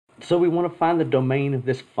So we want to find the domain of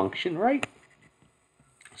this function, right?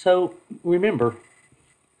 So remember,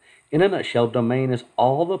 in a nutshell, domain is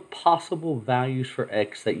all the possible values for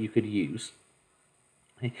x that you could use.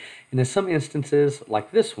 Okay? And in some instances,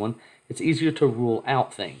 like this one, it's easier to rule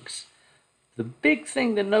out things. The big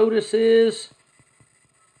thing to notice is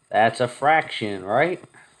that's a fraction, right?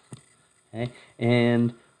 Okay?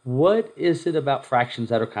 And what is it about fractions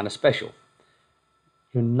that are kind of special?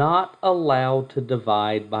 You're not allowed to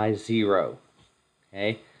divide by 0.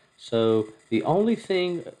 Okay? So the only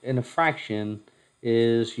thing in a fraction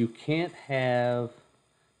is you can't have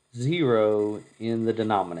 0 in the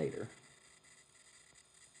denominator.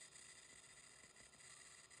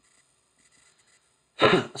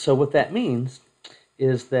 So what that means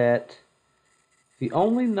is that the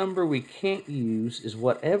only number we can't use is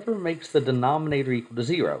whatever makes the denominator equal to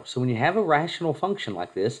 0. So when you have a rational function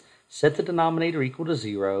like this, set the denominator equal to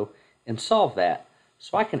 0 and solve that.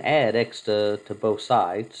 So I can add x to both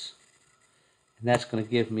sides, and that's going to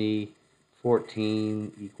give me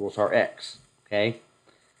 14 equals our x. Okay?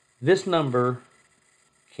 This number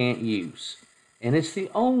can't use, and it's the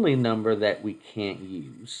only number that we can't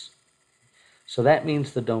use. So that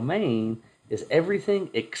means the domain is everything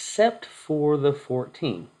except for the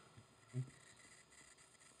 14.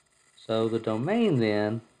 So the domain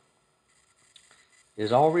then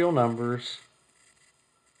is all real numbers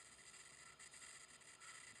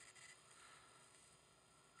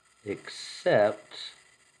except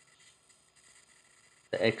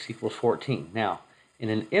the x equals 14. Now, in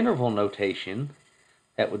an interval notation,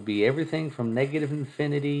 that would be everything from negative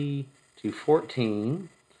infinity to 14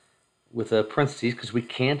 with a parentheses because we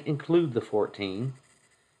can't include the 14,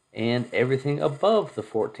 and everything above the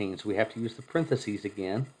 14, so we have to use the parentheses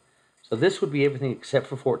again. So this would be everything except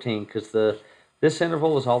for 14 because this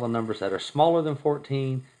interval is all the numbers that are smaller than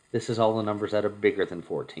 14. This is all the numbers that are bigger than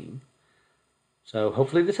 14. So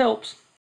hopefully this helps.